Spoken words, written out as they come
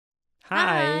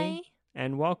Hi,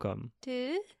 and welcome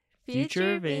to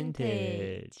Future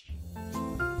Vintage.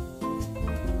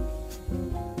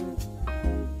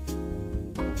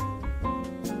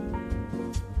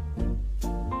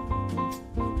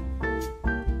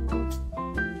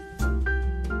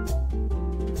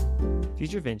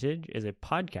 Future Vintage is a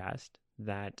podcast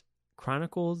that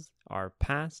chronicles our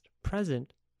past,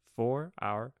 present, for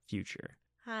our future.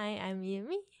 Hi, I'm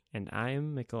Yumi. And I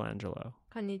am Michelangelo.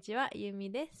 こんにちは、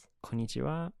Yumi です。こんにち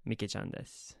は、ミケちゃんで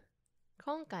す。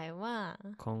今回は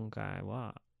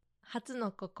初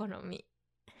の試み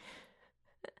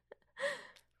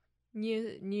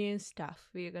new stuff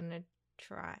we're gonna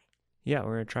try. Yeah,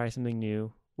 we're gonna try something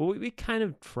new. Well, we kind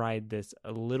of tried this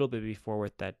a little bit before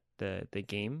with the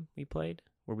game we played,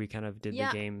 where we kind of did the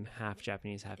game half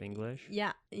Japanese, half English.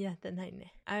 Yeah, やってない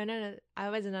ね。I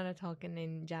was not talking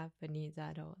in Japanese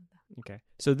at all. Okay.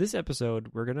 So this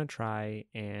episode, we're gonna try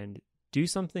and do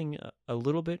something a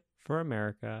little bit for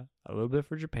America, a little bit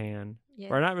for Japan,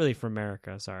 or not really for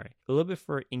America, sorry. A little bit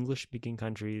for English-speaking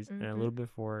countries, and a little bit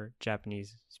for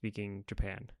Japanese-speaking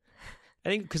Japan. I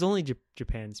think because only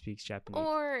Japan speaks Japanese.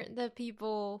 Or the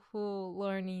people who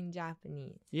learning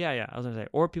Japanese. Yeah, I was going to say.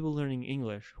 Or people learning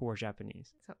English who are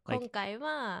Japanese. そう、今回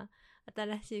は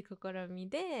新しい試み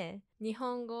で日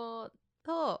本語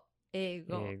と英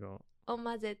語を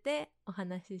混ぜてお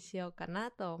話ししようか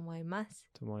なと思います。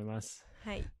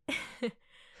はい。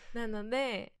なの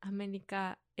で、アメリ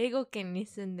カ、英語圏に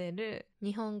住んでる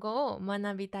日本語を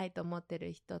学びたいと思って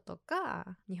る人と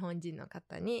か、日本人の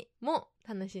方にも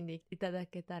楽しんでいただ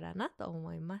けたらなと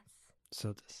思います。そ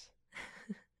うです。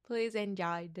Please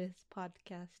enjoy this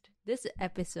podcast, this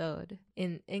episode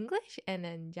in English and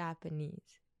in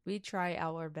Japanese. We try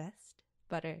our best,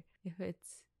 but if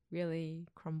it's really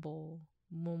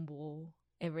mumble,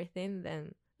 everything,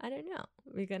 then I don't know.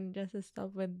 We're gonna just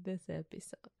stop with this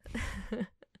episode.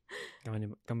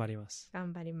 頑張ります。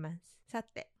さ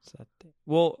て。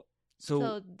Well,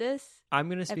 so this I'm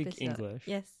going to speak episode, English.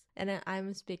 Yes, and then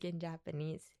I'm speaking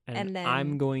Japanese. And then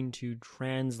I'm going to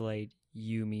translate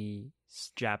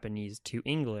Yumi's Japanese to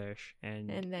English. And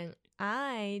then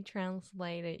I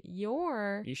translated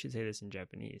your... You should say this in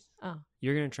Japanese. Oh.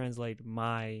 You're going to translate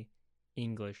my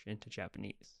English into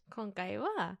Japanese. 今回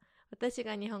は私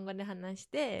が日本語で話し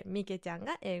てミケちゃん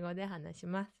が英語で話し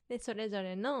ます。で、それぞ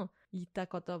れの言った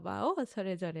言葉をそ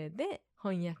れぞれで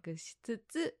翻訳しつ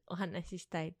つお話しし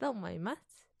たいと思いま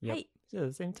す。Yep. はい。So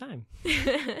at the same time.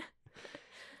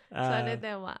 それ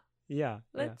では。Yeah.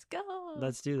 Let's go!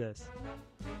 Let's do this.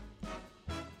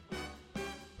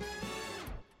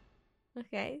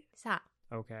 Okay. さ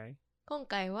あ。Okay. 今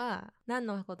回は何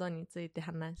のことについて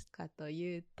話すかと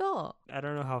いうと I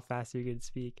don't know how fast you can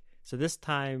speak. So this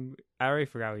time, I already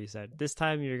forgot what you said. This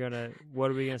time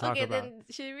what are we gonna talk about? Okay, then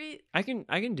should we? I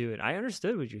can do it. I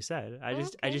understood what you said. I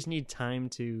just need time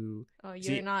to. Oh,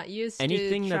 you're not used to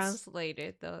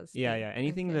translate those. Yeah.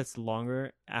 Anything that's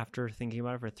longer after thinking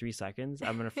about it for 3 seconds,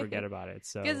 I'm gonna forget about it.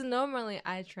 So because normally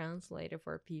I translate it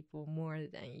for people more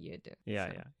than you do.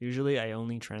 Yeah. Usually I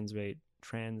only translate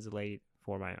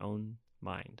for my own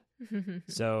mind.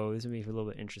 So this will be a little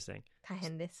bit interesting. 大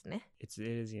変ですね。It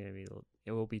is gonna be.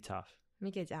 It will be tough.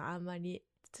 ミケちゃんあんまり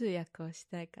通訳をし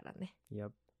たいからね。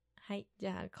Yep. はい。じ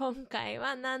ゃあ今回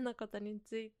は何のことに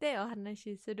ついてお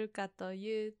話しするかと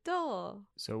いうと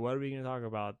So what are we going to talk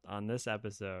about on this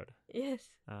episode?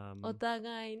 Yes. お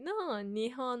互いの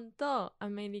日本とア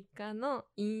メリカの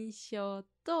印象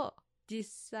と実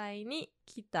際に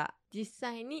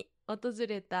訪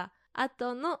れた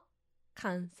後の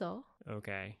感想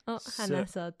Okay. を話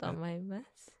そうと思いま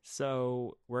す。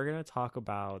So we're going to talk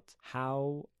about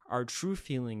how our true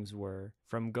feelings were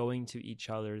from going to each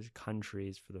other's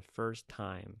countries for the first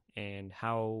time and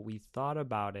how we thought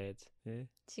about it.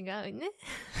 違うね。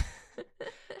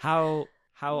how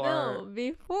No,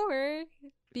 before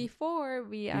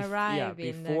we arrive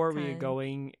in before we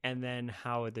going and then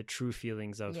how the true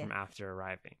feelings of from after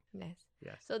arriving. Yes.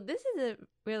 So this is a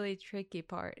really tricky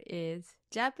part is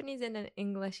Japanese and then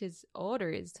English's order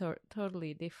is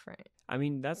totally different. I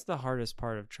mean, that's the hardest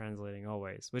part of translating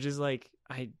always, which is like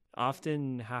I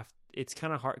often have it's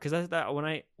kind of hard because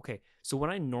so when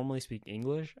I normally speak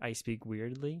English, I speak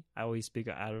weirdly. I always speak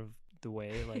out of the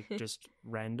way, like just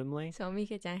randomly. そう、ミ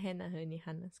ケちゃん変な風に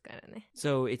話すからね。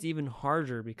So it's even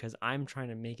harder because I'm trying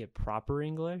to make it proper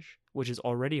English, which is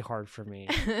already hard for me.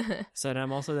 So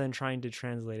I'm also then trying to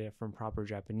translate it from proper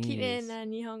Japanese. 綺麗な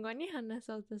日本語に話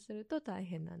そうとすると大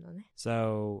変なのね。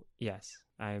So, yes.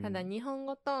 ただ日本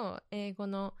語と英語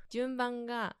の順番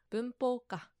が文法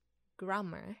か、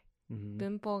grammar、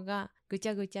文法がぐち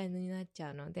ゃぐちゃになっちゃ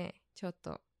うので、ちょっ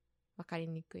とわかり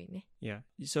にくいね。Yeah.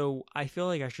 So I feel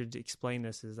like I should explain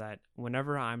this is that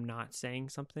whenever I'm not saying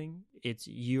something, it's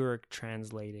you're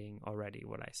translating already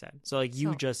what I said. So like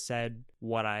you just said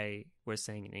what I was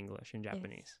saying in English, in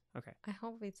Japanese. Yes. Okay. I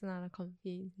hope it's not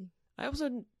confusing. I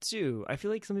also do. I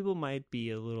feel like some people might be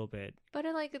a little bit. But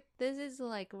like this is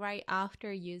like right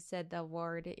after you said the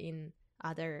word in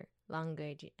other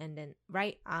language and then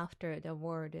right after the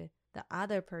word the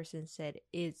other person said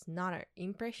is not an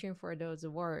impression for those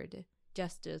words,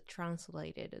 just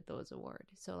translated those words.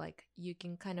 So like you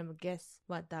can kind of guess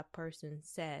what that person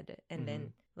said and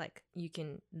then like you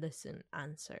can listen,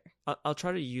 answer. I'll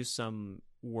try to use some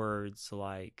words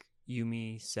like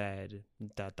Yumi said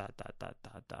da da da da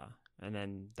da da, and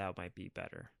then that might be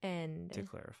better and to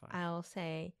clarify. I'll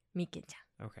say Mike-chan.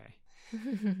 Okay.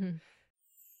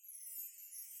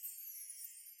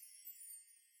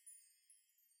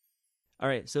 All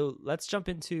right, so let's jump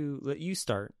into, let you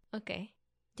start. Okay.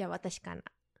 じゃあ私かな。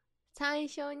最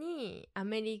初にア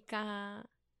メリカ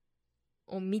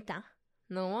を見た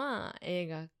のは映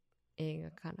画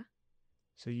から。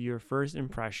So your first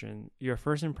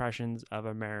impressions of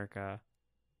America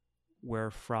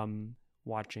were from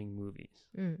watching movies.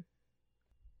 うん。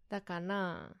だか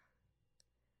ら、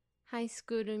ハイス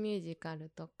クールミュージカル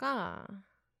とか、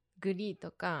グリー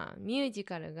とか、ミュージ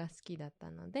カルが好きだった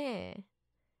ので、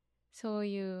そう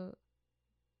いう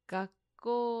学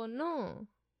校の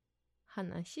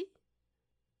話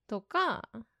とか、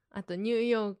あとニュー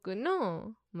ヨーク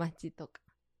の街とか。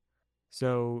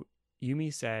So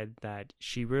Yumi said that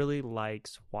she really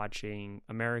likes watching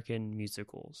American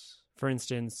musicals. For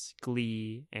instance,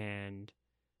 Glee and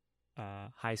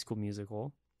High School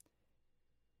Musical.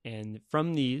 And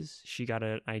from these, she got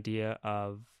an idea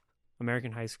of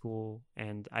American high school.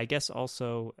 And I guess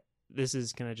also, this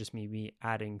is kind of just me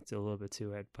adding a little bit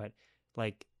to it, but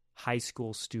like high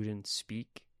school students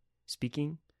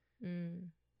speaking.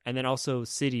 Mm. And then also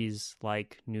cities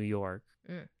like New York,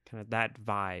 kind of that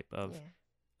vibe of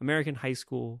American high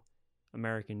school,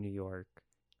 American New York,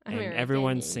 and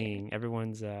everyone's singing.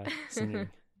 Everyone's singing.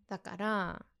 だか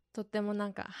ら、とってもな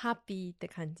んかハッピーって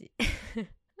感じ。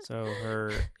So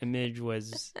her image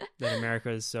was that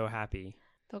America is so happy.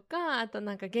 とか、あと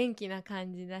なんか元気な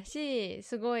感じだし、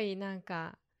すごいなん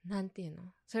か、なんていうの？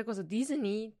それこそディズ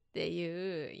ニーって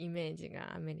いうイメージ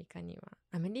がアメリカには。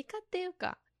アメリカっていう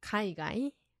か、海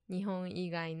外？日本以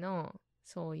外の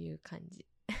そういう感じ。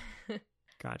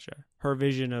Gotcha. Her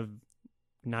vision of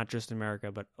not just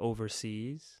America, but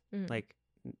overseas, like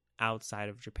outside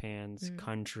of Japan's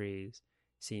countries,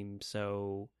 seems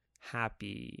so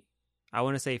happy. I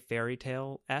want to say fairy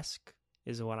tale-esque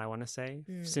is what I want to say.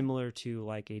 Similar to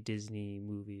like a Disney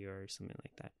movie or something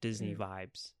like that. Disney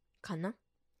vibes. かな？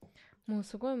もう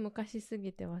すごい昔す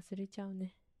ぎて忘れちゃう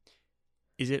ね。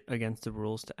Is it against the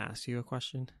rules to ask you a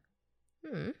question?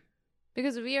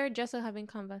 Because we are just having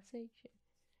conversation.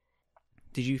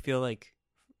 Did you feel like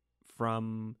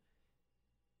from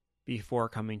before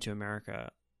coming to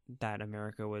America that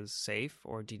America was safe,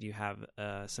 or did you have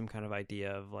some kind of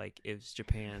idea of like if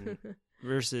Japan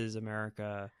versus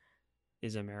America,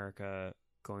 is America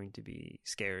going to be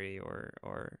scary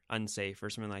or unsafe or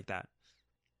something like that?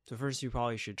 So first you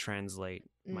probably should translate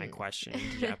my question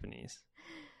into Japanese.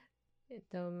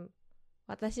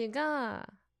 私が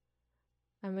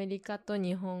アメリカと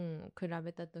日本を比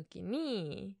べたとき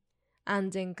に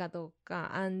安全かどう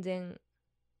か安全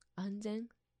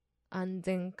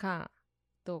か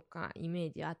どうかイメ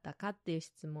ージあったかっていう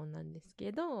質問なんです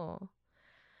けど、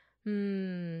で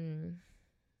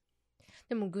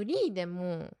もグリーで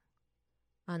も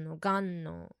ガン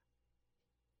の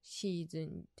シーズ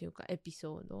ンっていうかエピ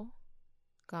ソード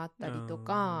があったりと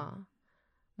か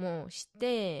もし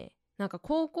て、なんか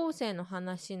高校生の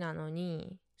話なの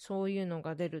にそういうの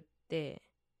が出るって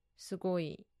すご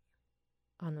い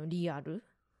リアル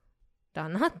だ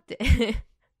なって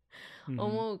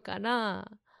思うか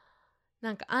ら、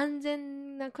なんか安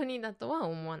全な国だとは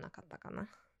思わなかったかな。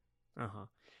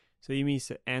So Yumi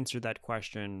answered that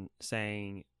question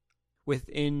saying,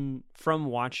 from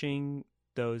watching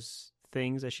those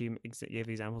things that she gave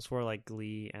examples for, like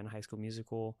Glee and High School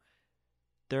Musical,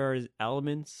 there are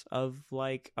elements of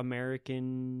like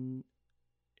American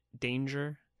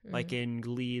danger. Like in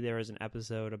Glee, there was an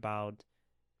episode about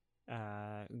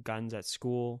guns at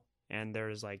school, and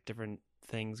there's like different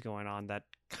things going on that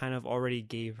kind of already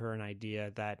gave her an idea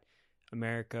that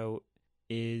America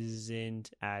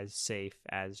isn't as safe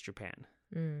as Japan.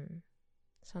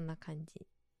 そんな感じ。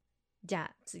じゃ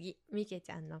あ次、ミケ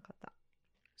ちゃんのこと。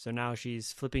So now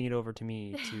she's flipping it over to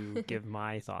me to give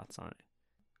my thoughts on it.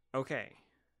 Okay.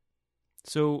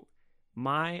 So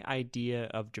my idea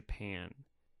of Japan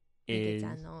is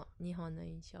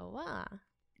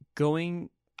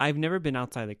I've never been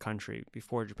outside the country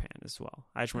before Japan as well.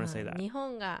 I just want to say that. 日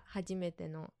本が初めて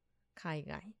の海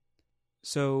外。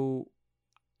So,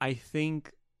 I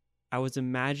think I was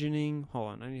imagining...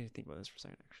 Hold on, I need to think about this for a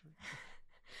second, actually.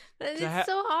 It's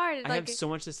so hard. I have so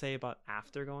much to say about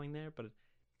after going there, but...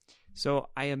 So,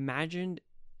 I imagined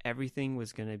everything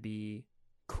was going to be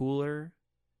cooler,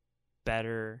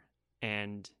 better,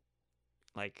 and,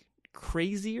 like,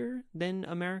 crazier than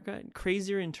America.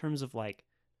 Crazier in terms of, like,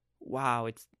 wow,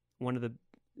 it's one of the,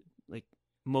 like,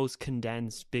 most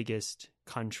condensed, biggest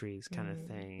countries kind of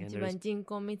thing. 一番人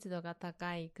口密度が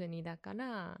高い国だか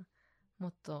ら、も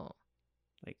っと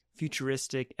like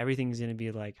futuristic, everything's going to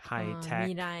be like high tech.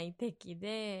 未来的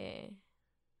で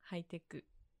ハイテク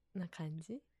な感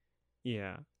じ?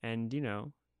 Yeah, and you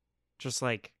know, just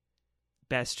like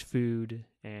best food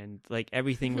and like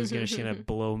everything was just going to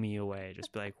blow me away.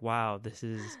 Just be like, wow, this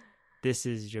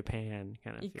is Japan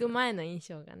kind of. 行く前の印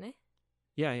象がね。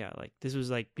Yeah, like this was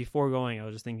like before going, I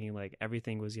was just thinking like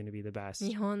everything was going to be the best.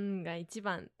 日本が一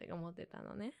番って思ってた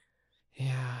のね。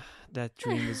Yeah, that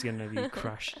dream was going to be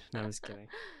crushed. No, I was kidding.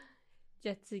 じ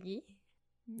ゃあ次?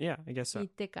 Yeah, I guess so. 行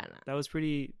ってから。That was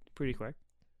pretty quick.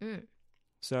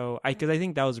 So, because I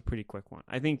think that was a pretty quick one.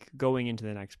 I think going into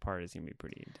the next part is going to be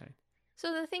pretty intense.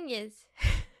 So the thing is,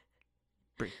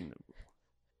 breaking the rule.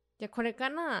 じゃあこれか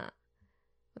ら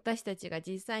私たちが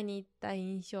実際に行った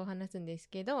印象を話すんです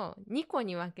けど、2個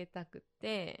に分けたく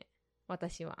て、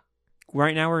私は。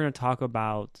Right now we're going to talk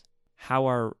about how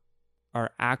our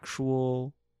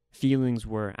actual feelings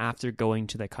were after going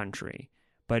to the country.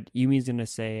 But Yumi's going to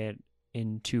say it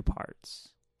in 2 parts.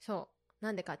 そう。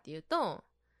なんでかっていうと、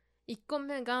1個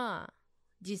目が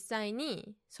実際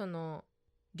にその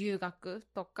留学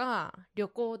とか旅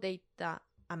行で行った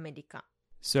アメリカ。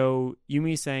So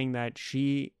Yumi's saying that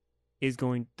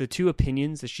the 2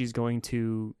 opinions that she's going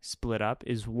to split up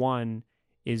is one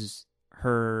is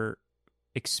her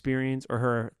experience or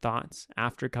her thoughts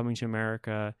after coming to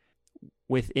America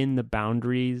within the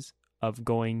boundaries of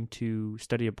going to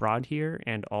study abroad here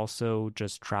and also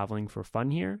just traveling for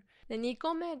fun here. で、2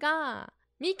個目が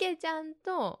ミケちゃん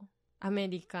とアメ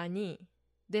リカ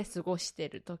で過ごして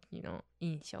る時の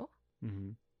印象。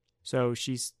Mm-hmm. So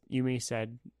Yumi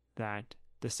said that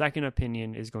the second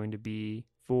opinion is going to be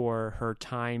for her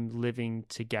time living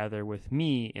together with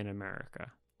me in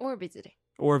America. Or visiting.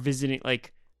 Or visiting,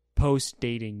 like,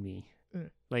 post-dating me.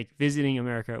 Like, visiting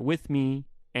America with me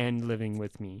and living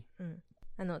with me.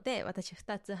 なので、私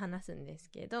2つ話すんです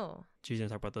けど。She's going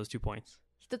to talk about those 2 points.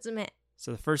 1つ目。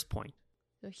So the first point.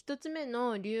 1つ目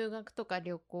の留学とか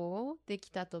旅行でき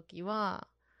た時は、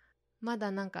ま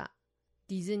だなんか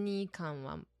ディズニー感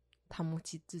は保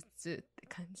ちつつって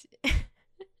感じ。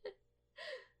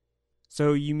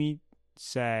So Yumi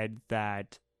said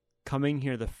that coming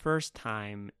here the first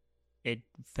time, it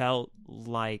felt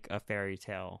like a fairy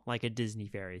tale, like a Disney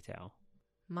fairy tale.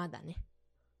 まだね。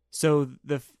So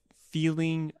the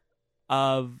feeling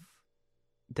of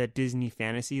the Disney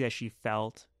fantasy that she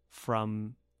felt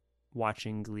from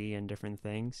watching Glee and different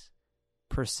things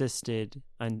persisted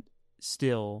and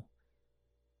still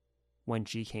when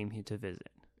she came here to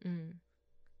visit.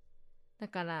 だ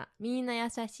からみんな優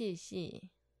しい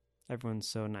し。Everyone's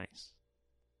so nice.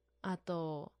 あ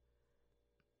と、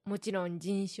もちろん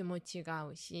人種も違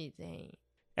うし、全員。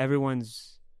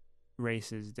Everyone's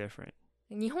race is different.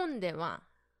 日本では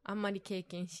あんまり経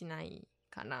験しない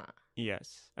から。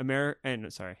Yes.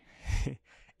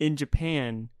 In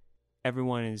Japan,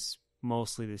 everyone is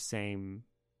mostly the same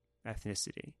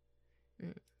ethnicity.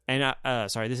 And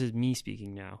sorry, this is me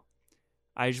speaking now.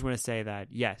 I just want to say that,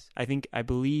 yes, I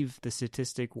believe the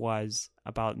statistic was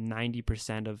about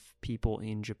 90% of people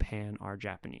in Japan are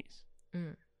Japanese.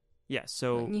 Yes,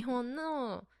 so... 日本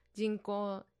の人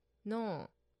口の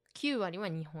9割は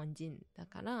日本人だ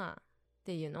からっ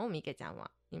ていうのをミケちゃん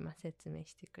は今説明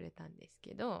してくれたんです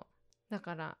けど、だ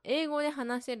から英語で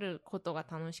話せることが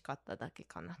楽しかっただけ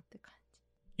かなって感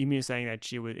じ。Yumi is saying that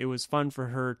it was fun for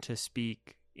her to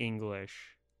speak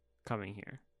English coming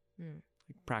here.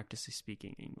 Practicing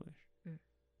speaking English.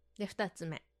 で、2つ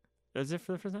目。Is it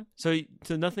for the first time?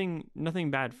 So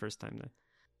nothing bad first time then?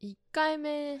 1回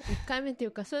目ってい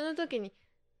うか、その時に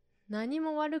何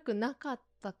も悪くなかっ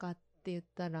たかって言っ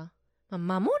たら、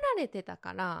守られてた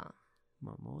から。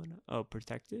Oh,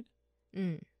 protected?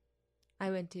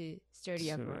 I went to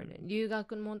study abroad. 留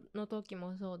学の時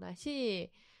もそうだし、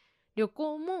旅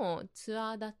行もツ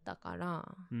アーだったか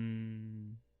ら。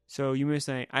So you were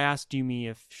saying, I asked Yumi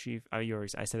if I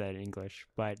said that in English,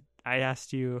 but I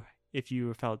asked you if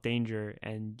you felt danger,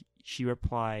 and she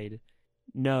replied,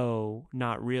 no,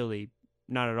 not really.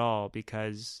 not at all,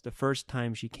 because the first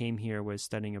time she came here was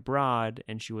studying abroad,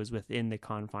 and she was within the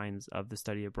confines of the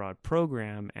study abroad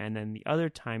program. And then the other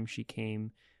time she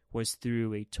came was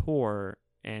through a tour,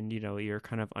 and, you're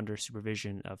kind of under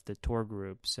supervision of the tour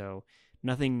group. So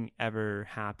nothing ever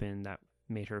happened that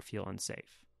made her feel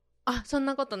unsafe. そん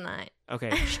なことない。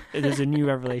Okay, there's a new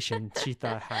revelation she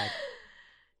thought had.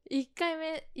 1回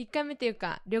目っていう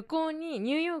か、ニュ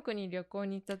ーヨークに旅行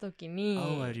に行った時に、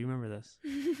Oh, I do remember this.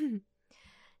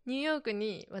 ニューヨーク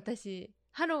に私、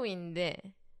ハロウィン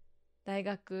で大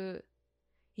学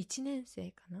1年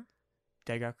生かな？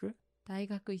大学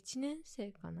1年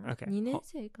生かな？ Okay. 2年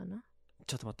生かな？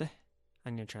ちょっと待って。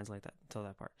I'm going to translate that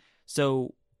part.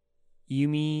 So,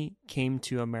 Yumi came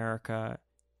to America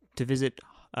to visit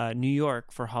New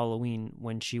York for Halloween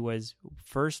when she was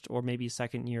first or maybe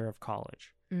second year of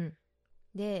college.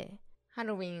 で、ハ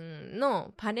ロウィン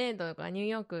のパレードがニュー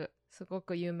ヨークすご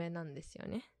く有名なんですよ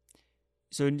ね。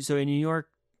So in New York,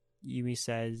 Yumi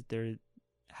says there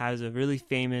has a really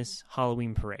famous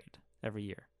Halloween parade every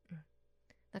year.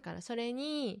 だからそれ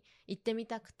に行ってみ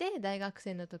たくて大学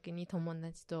生の時に友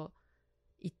達と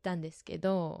行ったんですけ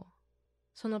ど、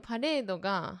そのパレード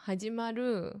が始ま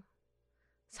る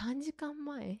3時間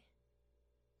前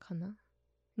かな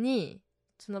に、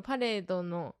そのパレード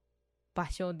の場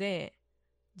所で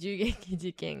銃撃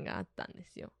事件があったんで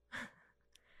すよ。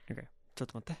Okay, ちょっ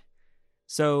と待って。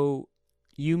So,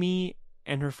 Yumi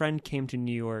and her friend came to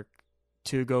New York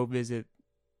to go visit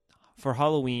for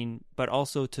Halloween, but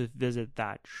also to visit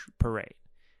that parade.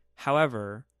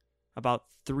 However, about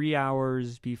 3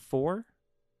 hours before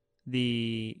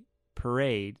the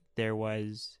parade, there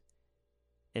was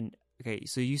okay,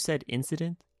 so you said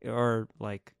incident, or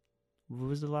like, what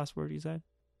was the last word you said?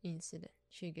 Incident.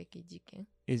 襲撃事件.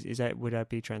 Would that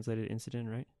be translated incident,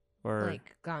 right? Or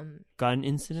like gun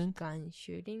incident? Gun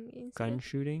shooting incident? Gun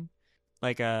shooting?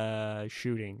 Like a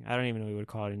shooting. I don't even know what we would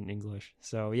call it in English.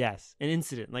 So yes, an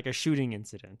incident, like a shooting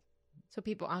incident. So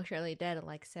people actually dead,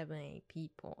 like 7-8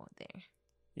 people there.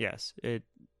 Yes.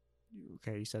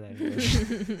 Okay, you said that in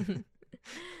English.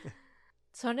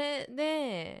 それ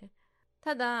で、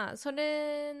ただそ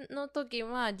れの時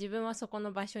は自分はそこ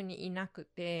の場所にいなく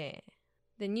て、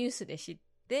でニュースで知っ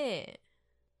て、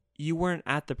You weren't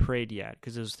at the parade yet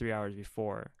because it was 3 hours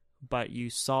before, but you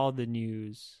saw the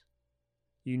news.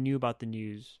 You knew about the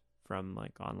news from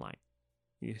like online.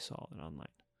 You saw it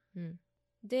online.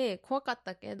 で、怖かっ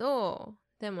たけど、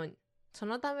でもそ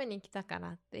のために来たか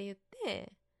らって言っ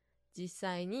て、実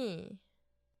際に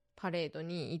パレード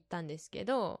に行ったんですけ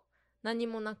ど、何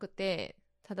もなくて、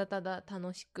ただただ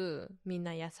楽しく、みん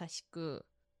な優しく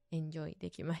エンジョイ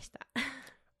できました。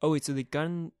Oh, wait, so the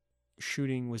gun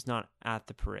shooting was not at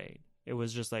the parade. It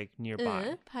was just like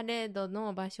nearby. パレード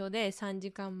の場所で3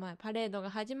時間前、パレード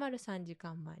が始まる3時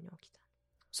間前に起きた。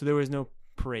So there was no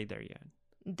parade there yet?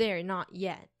 There, not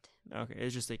yet. Okay,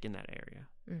 it's just like in that area.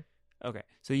 Okay,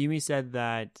 so Yumi said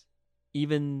that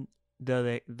even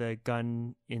though the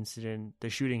gun incident, the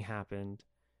shooting happened,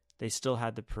 they still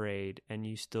had the parade, and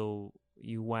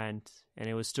you went, and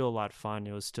it was still a lot of fun.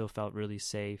 It was still felt really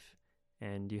safe,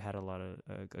 and you had a lot of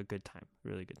a good time,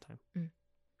 really good time.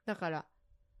 だから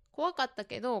怖かった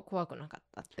けど怖くなかっ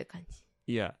たって感じ。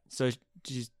Yeah, so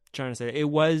she's trying to say it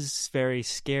was very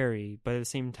scary, but at the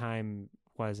same time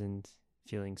wasn't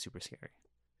feeling super scary.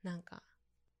 なんか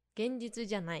現実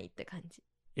じゃないって感じ。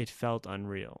It felt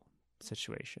unreal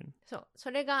situation. そう、そ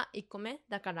れが1個目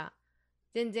だから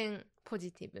全然ポ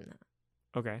ジティブな。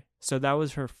Okay, so that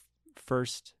was her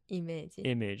first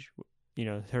image. You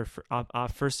know, her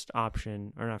first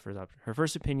option, or not first option, her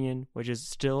first opinion, which is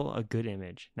still a good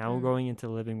image. Now we're going into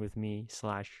living with me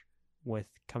 / with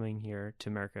coming here to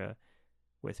America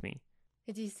with me.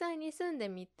 実際に住んで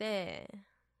みて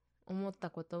思った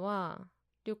ことは、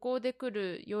旅行で来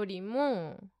るより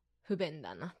も不便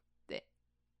だなって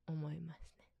思います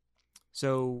ね。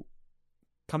So,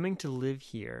 coming to live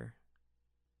here,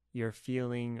 your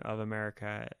feeling of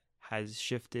America has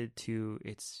shifted to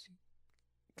its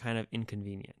kind of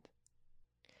inconvenient.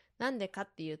 なんでかっ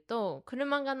ていうと、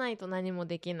車がないと何も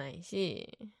できない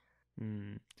し。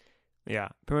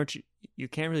Yeah, pretty much you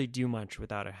can't really do much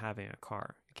without having a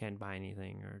car. You can't buy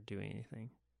anything or do anything.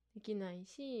 できない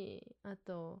し、あ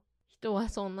と人は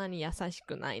そんなに優し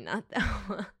くないなって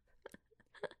思う。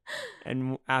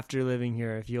And after living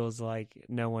here, it feels like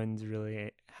no one's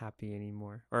really happy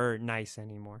anymore or nice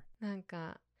anymore. なん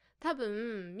か多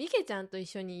分ミケちゃんと一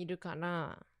緒にいるか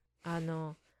ら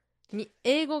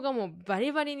英語がもうバ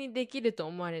リバリにできると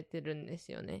思われてるんで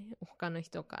すよね、他の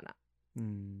人から。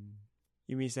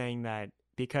You mean saying that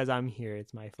because I'm here,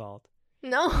 it's my fault?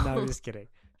 No, I'm just kidding.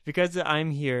 Because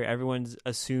I'm here, everyone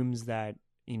assumes that,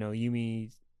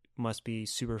 Yumi must be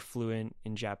super fluent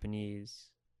in Japanese.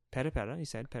 Pera pera, you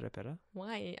said pera pera.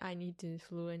 Why I need to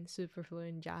super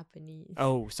fluent Japanese?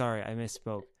 Oh, sorry, I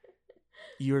misspoke.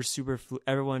 You're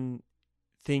everyone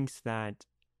thinks that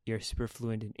you're super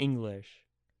fluent in English,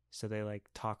 so they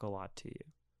talk a lot to you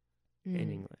in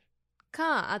English.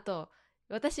 あと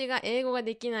私が英語が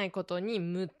できないことに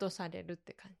ムッとされるっ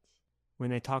て感じ。When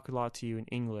they talk a lot to you in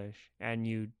English and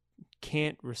you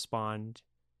can't respond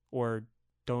or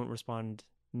don't respond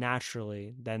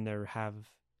naturally, then they have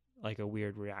a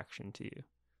weird reaction to you.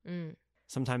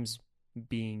 Sometimes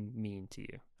being mean to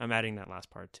you. I'm adding that last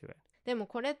part to it. でも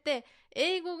これって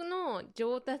英語の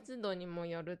上達度にも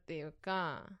よるっていう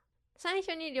か、最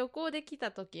初に旅行で来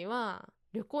た時は、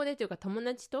旅行でというか友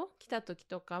達と来た時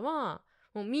とかは、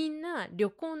もうみんな旅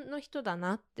行の人だ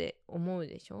なって思う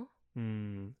でしょ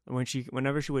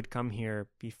？Whenever she would come here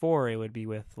before, it would be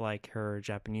with her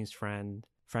Japanese friend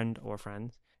or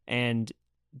friends. And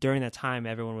during that time,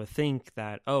 everyone would think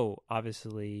that, oh,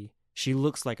 obviously she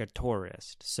looks like a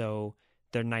tourist, so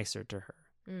they're nicer to her.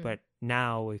 But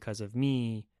now, because of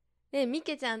me... で、ミ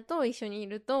ケちゃんと一緒にい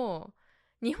ると、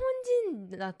日本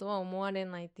人だとは思われ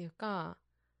ないっていうか、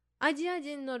アジア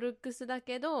人のルックスだ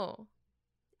けど、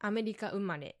アメリカ生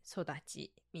まれ育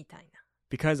ちみたいな。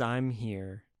Because I'm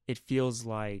here, it feels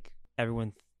like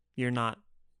you're not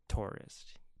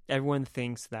tourist. Everyone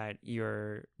thinks that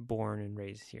you're born and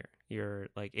raised here. You're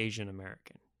Asian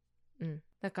American.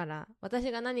 だから私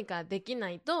が何かできな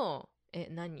いと、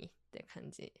何って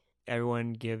感じ。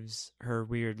Everyone gives her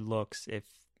weird looks if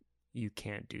you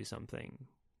can't do something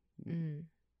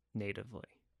natively. っ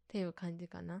ていう感じ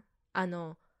かな。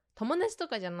友達と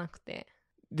かじゃなくて。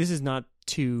This is not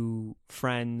to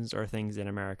friends or things in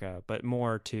America, but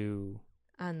more to...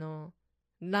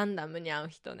 ランダムに会う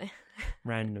人ね。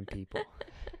Random people.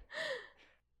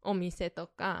 お店と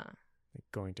か。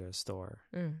Going to a store.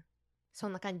 そ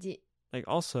んな感じ。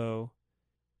Also,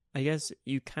 I guess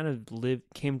you kind of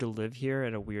came to live here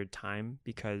at a weird time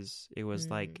because it was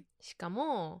しか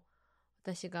も、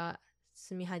私が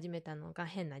住み始めたのが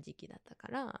変な時期だったか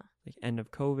ら。end of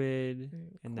COVID.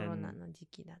 コロナの時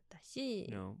期だった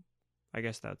し。I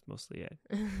guess that's mostly it.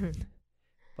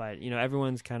 But,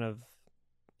 everyone's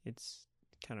it's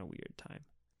kind of weird time.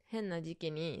 変な時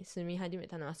期に住み始め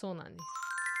たのはそうなんです。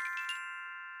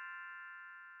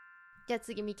じゃあ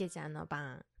次、ミケちゃんの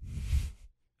番。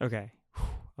Okay.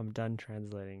 I'm done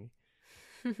translating.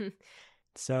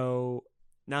 So,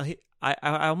 now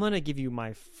I'm going to give you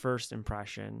my first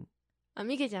impression.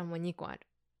 ミケちゃんも2個ある。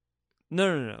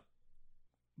No.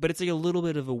 But it's a little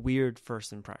bit of a weird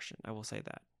first impression. I will say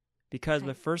that. Because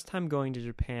the first time going to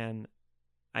Japan,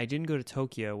 I didn't go to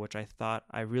Tokyo, which I thought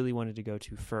I really wanted to go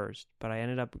to first. But I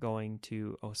ended up going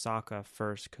to Osaka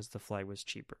first because the flight was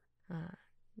cheaper.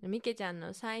 ミケちゃん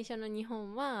の最初の日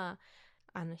本は、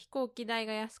飛行機代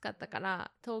が安かったか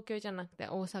ら、東京じゃなくて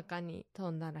大阪に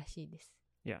飛んだらしいです。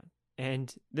Yeah.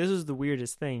 And this was the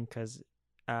weirdest thing because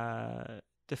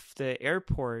the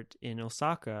airport in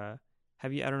Osaka, I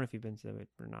don't know if you've been to it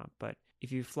or not, but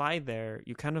if you fly there,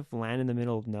 you kind of land in the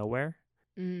middle of nowhere.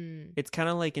 It's kind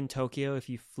of like in Tokyo if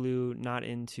you flew not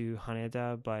into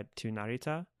Haneda but to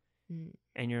Narita.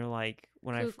 And you're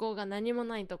空港が何も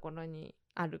ないところに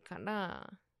あるから。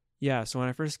Yeah, so when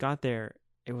I first got there,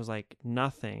 it was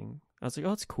nothing. I was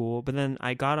oh, it's cool. But then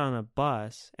I got on a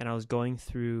bus and I was going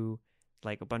through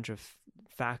a bunch of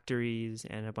factories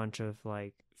and a bunch of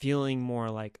feeling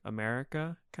more like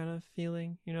America kind of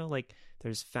feeling,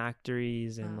 there's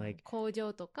factories and 工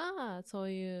場とかそ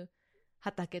ういう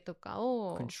畑とか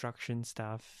を construction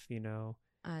stuff,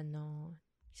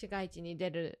 市街地に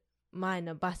出る前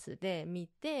のバスで見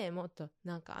てもっと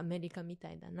アメリカみ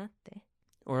たいだなって。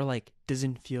Or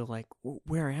doesn't feel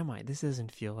where am I? This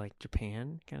doesn't feel like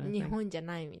Japan kind of thing. 日本じゃ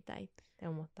ないみたいって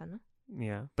思ったの。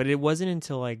Yeah, but it wasn't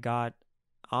until I got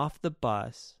off the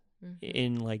bus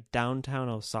in downtown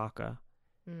Osaka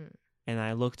and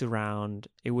I looked around.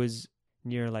 It was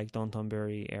near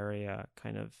Dontonbori area,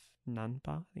 kind of Nanba,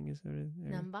 I think is what it is.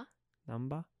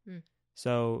 Namba?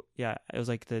 So yeah, it was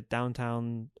the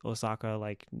downtown Osaka,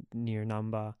 near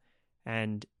Namba,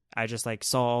 and I just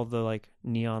saw all the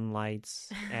neon lights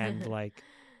and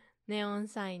ネオン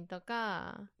サインと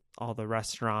か all the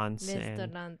restaurants レス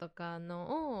トランとか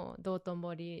のを道頓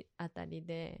堀あたり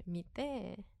で見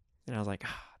て and I was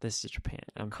this is Japan.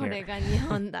 I'm here. これが日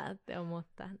本だって思っ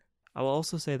た。I will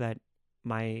also say that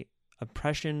my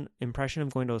impression of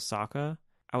going to Osaka,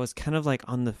 I was kind of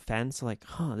on the fence,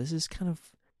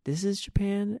 this is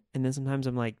Japan, and then sometimes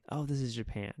I'm oh, this is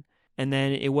Japan. And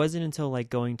then it wasn't until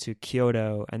going to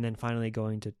Kyoto and then finally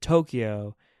going to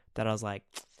Tokyo that I was like,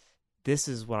 this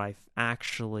is what I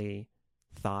actually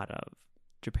thought of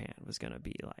Japan was going to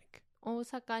be like. 大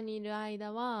阪にいる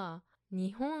間は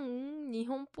日本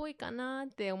っぽいかなっ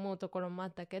て思うところもあ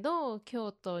ったけど、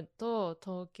京都と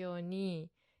東京に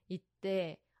行っ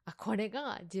て、これ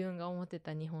が自分が思って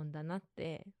た日本だなっ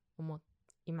て思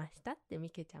いましたってミ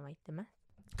ケちゃんは言ってます。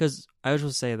Because I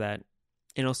would say that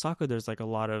in Osaka there's like a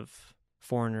lot of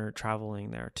foreigner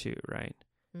traveling there too, right?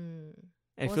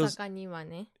 大阪には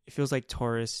ね。It feels like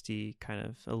touristy kind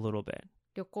of a little bit.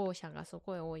 旅行者がす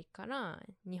ごい多いから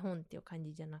日本っていう感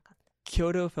じじゃなかった。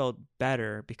Kyoto felt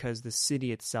better because the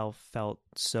city itself felt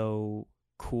so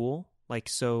cool, like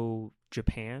so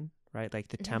Japan, right? Like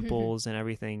the temples and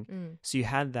everything. So you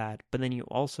had that, but then you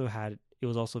also had, it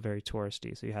was also very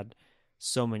touristy. So you had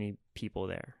so many people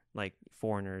there, like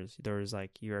foreigners. There was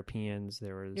like Europeans,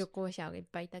 there was... 旅行者がいっ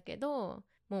ぱいいたけど、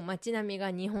もう街並み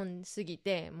が日本すぎ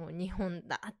て、もう日本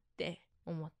だって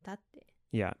思ったって。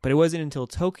Yeah, but it wasn't until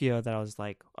Tokyo that I was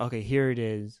like, okay, here it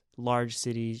is, large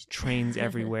cities, trains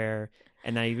everywhere,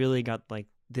 and I really got like,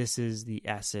 this is the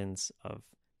essence of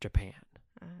Japan.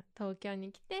 東京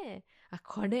に来て、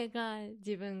これが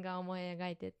自分が思い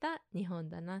描いてた日本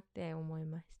だなって思い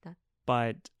ました。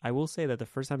But I will say that the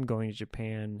first time going to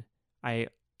Japan, I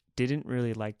didn't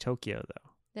really like Tokyo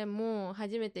though. でも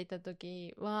初めて行った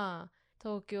時は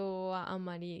東京はあん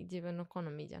まり自分の好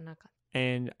みじゃなかった。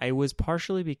And it was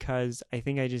partially because I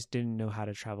think I just didn't know how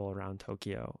to travel around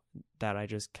Tokyo, that I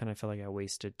just kind of felt like I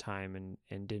wasted time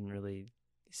and didn't really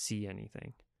see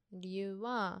anything. 理由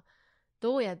は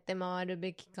どうやって回る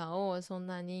べきかをそん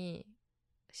なに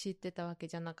知ってたわけ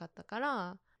じゃなかったか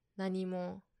ら何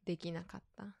もできなかっ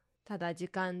た。ただ時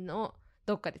間を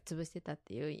どっかで潰してたっ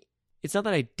ていう。It's not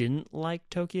that I didn't like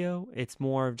Tokyo. It's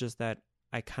more of just that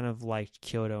I kind of liked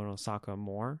Kyoto and Osaka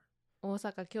more. 大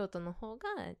阪、京都の方が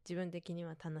自分的に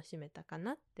は楽しめたか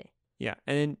なって。Yeah,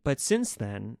 but since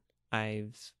then,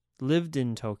 I've lived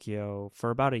in Tokyo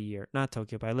for about a year. Not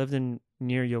Tokyo, but I lived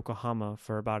near Yokohama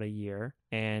for about a year.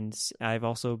 And I've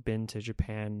also been to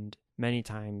Japan many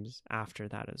times after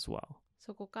that as well.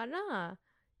 そこから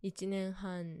1年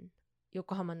半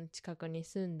横浜の近くに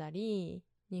住んだり、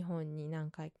日本に何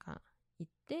回か行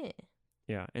って。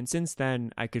Yeah, and since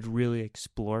then, I could really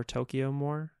explore Tokyo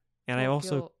more. And I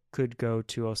also could go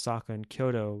to Osaka and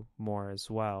Kyoto more as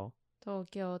well. 東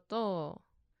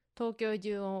京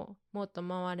中をもっと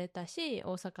回れたし、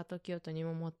大阪と京都に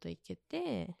ももっと行け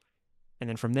て。And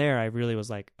then from there, I really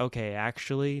was like, okay,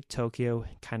 actually, Tokyo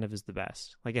kind of is the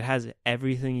best. Like, it has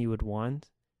everything you would want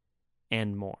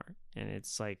and more. And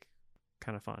it's like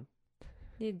kind of fun.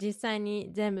 で、実際に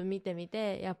全部見てみ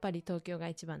て、やっぱり東京が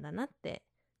一番だなって。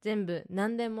全部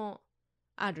何でも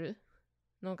ある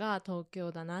のが東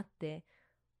京だなって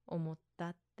思った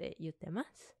って言ってま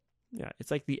す。Yeah, it's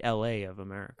like the LA of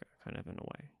America, kind of in a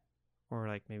way. Or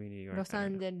like maybe New York. ロサ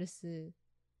ンゼルス、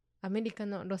アメリカ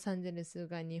のロサンゼルス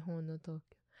が日本の東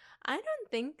京。I don't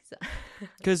think so.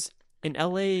 Because in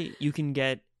LA, you can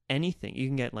get anything. You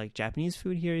can get like Japanese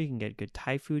food here. You can get good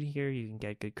Thai food here. You can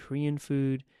get good Korean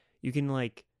food. You can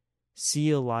like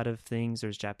see a lot of things.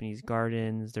 There's Japanese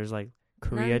gardens. There's like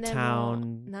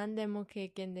Koreatown. 何でも経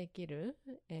験できる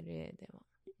LA では。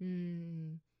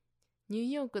ニュー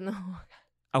ヨークの方が。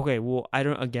Okay, well, I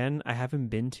haven't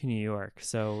been to New York,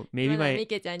 so maybe まだミ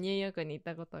ケちゃんニューヨークに行っ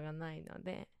たことがないの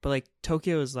で。But like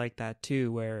Tokyo is like that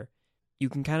too, where you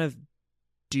can kind of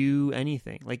do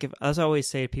anything. Like as I always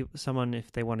say to someone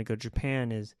if they want to go to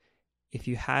Japan is, if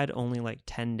you had only like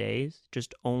 10 days,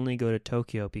 just only go to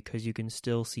Tokyo because you can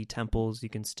still see temples, you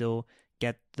can still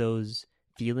get those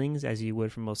feelings as you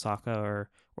would from Osaka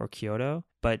or Kyoto,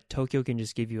 but Tokyo can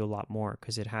just give you a lot more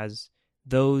because it has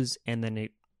those and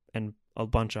a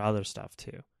bunch of other stuff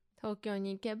too. 東京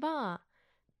に行けば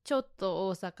ちょっと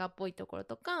大阪っぽいところ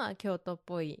とか京都っ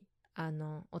ぽい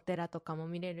お寺とかも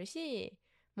見れるし、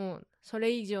もうそ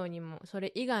れ以外に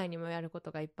もやるこ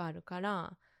とがいっぱいあるか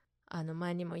ら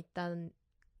前にも言った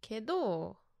け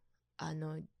ど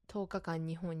10日間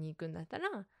日本に行くんだった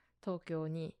ら東京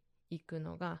に行く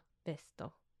のがベス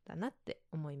トだなって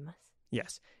思います。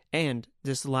Yes, and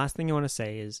just the last thing I want to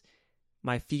say is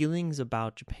my feelings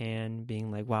about Japan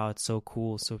being like, wow, it's so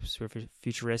cool, so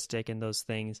futuristic and those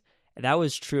things, that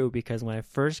was true because when I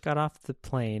first got off the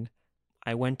plane,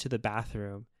 I went to the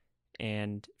bathroom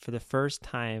and for the first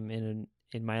time in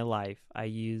my life, I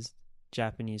used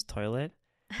Japanese toilet,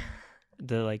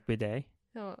 the like bidet.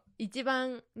 そう一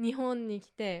番日本に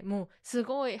来てもうす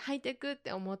ごいハイテクっ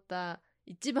て思った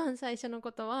一番最初の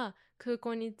ことは空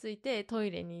港に着いてト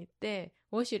イレに行って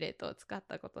ウォシュレットを使っ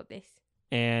たことです。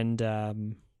And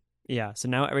Yeah, so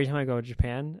now every time I go to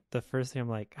Japan, the first thing I'm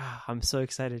like, I'm so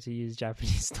excited to use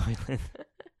Japanese toilet.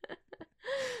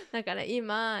 だから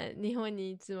今、日本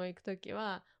にいつも行くとき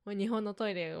は、もう日本のト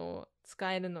イレを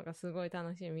使えるのがすごい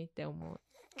楽しみって思う。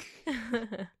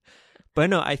But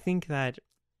no, I think that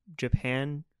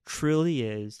Japan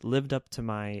truly lived up to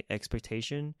my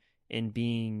expectation in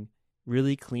being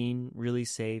really clean, really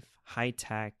safe, high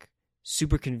tech,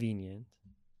 super convenient.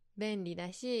 便利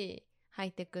だし、ハ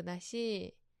イテクだ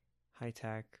し、high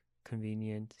tech,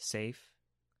 convenient, safe.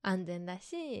 安全だ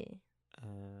し、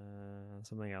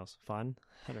something else. Fun?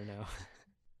 I don't know.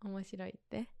 面白いっ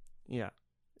て。Yeah.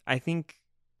 I think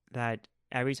that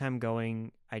every time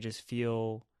going, I just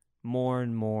feel more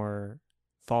and more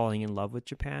falling in love with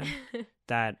Japan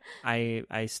that I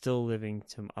still living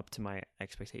up to my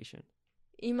expectation.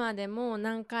 今でも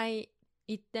何回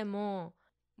行っても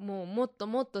もうもっと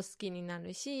もっと好きにな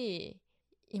るし、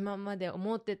今まで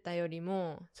思ってたより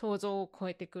も想像を超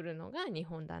えてくるのが日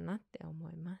本だなって思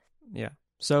います。Yeah.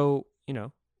 So,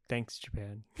 thanks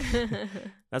Japan.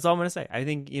 That's all I'm going to say. I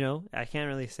think, I can't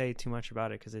really say too much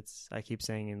about it because I keep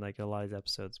saying in like a lot of these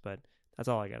episodes, but that's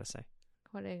all I got to say.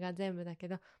 これが全部だけ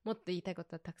ど、もっと言いたいこ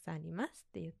とはたくさんあります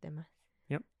って言ってます。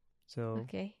Yep. So,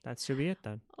 okay. That should be it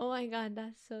then. Oh my god,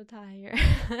 that's so tired.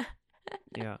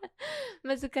 Yeah.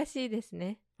 難しいです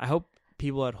ね。I hope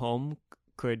people at home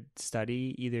could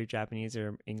study either Japanese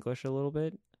or English a little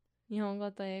bit. 日本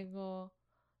語と英語を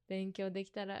勉強で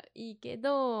きたらいいけ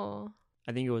ど、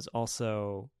I think it was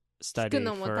also study 聞く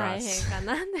のも for 大 us. 変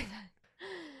かなって。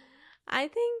I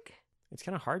think it's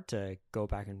kind of hard to go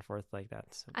back and forth like that.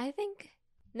 So. I think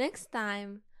next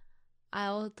time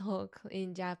I'll talk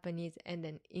in Japanese and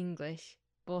then English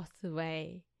both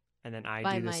way. And then I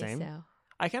by do the myself. same.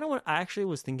 I actually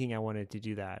was thinking I wanted to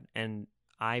do that, and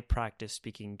I practice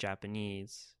speaking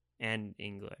Japanese and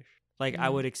English. Like I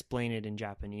would explain it in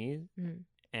Japanese,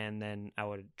 and then I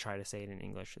would try to say it in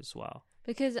English as well.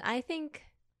 Because I think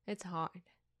it's hard.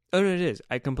 Oh no, it is.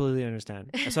 I completely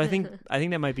understand. So I think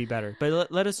that might be better.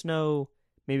 But let us know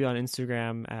maybe on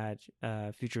Instagram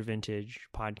at Future Vintage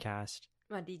Podcast.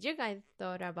 What did you guys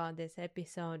thought about this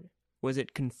episode? Was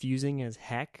it confusing as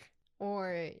heck?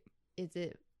 Or is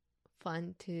it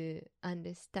fun to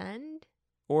understand?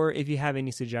 Or if you have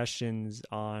any suggestions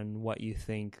on what you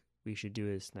think we should do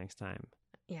this next time.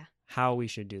 Yeah. How we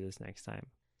should do this next time.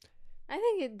 I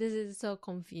think this is so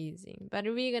confusing, but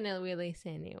we're gonna release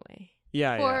anyway.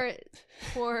 Yeah,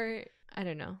 For I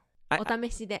don't know. お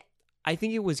試しで. I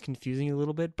think it was confusing a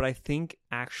little bit, but I think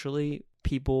actually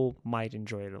people might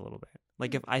enjoy it a little bit.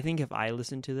 Like if I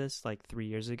listened to this like 3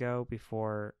 years ago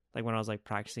before, like when I was like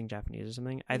practicing Japanese or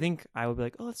something, I think I would be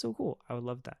like, oh, that's so cool. I would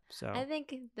love that. So I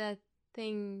think the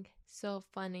thing so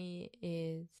funny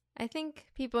is I think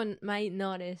people might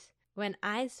notice when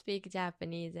I speak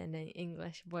Japanese and then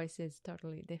English voice is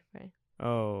totally different.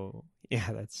 Oh,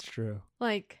 yeah, that's true.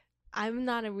 Like I'm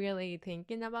not really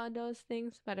thinking about those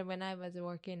things, but when I was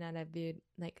working at a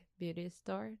beauty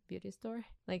store,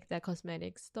 like the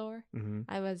cosmetics store,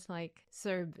 I was like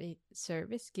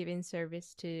giving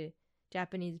service to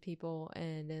Japanese people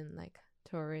and then like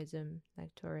tourism,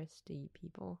 like touristy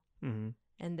people.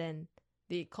 And then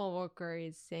the coworker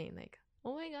is saying like,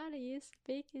 oh my god, you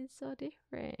speak is so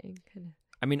different.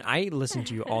 I mean, I listen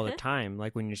to you all the time,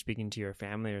 like when you're speaking to your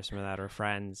family or some of that, or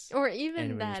friends, or even and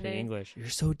when that you speak English.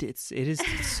 It is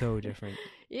so different.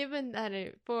 Even that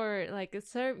for like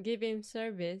giving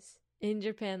service in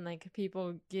Japan, like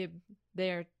people give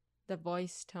the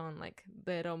voice tone like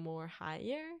little more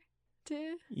higher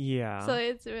too. Yeah. So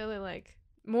it's really like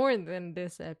more than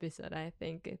this episode. I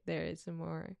think there is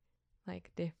more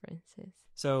like differences.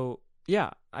 So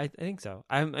yeah, I think so.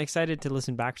 I'm excited to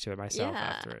listen back to it myself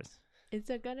afterwards. It's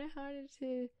kind of harder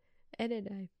to edit,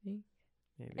 I think.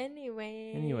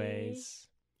 Maybe. Anyways.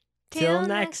 Till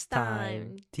next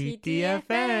time.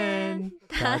 TTFN.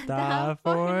 Ta-ta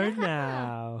for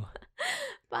now.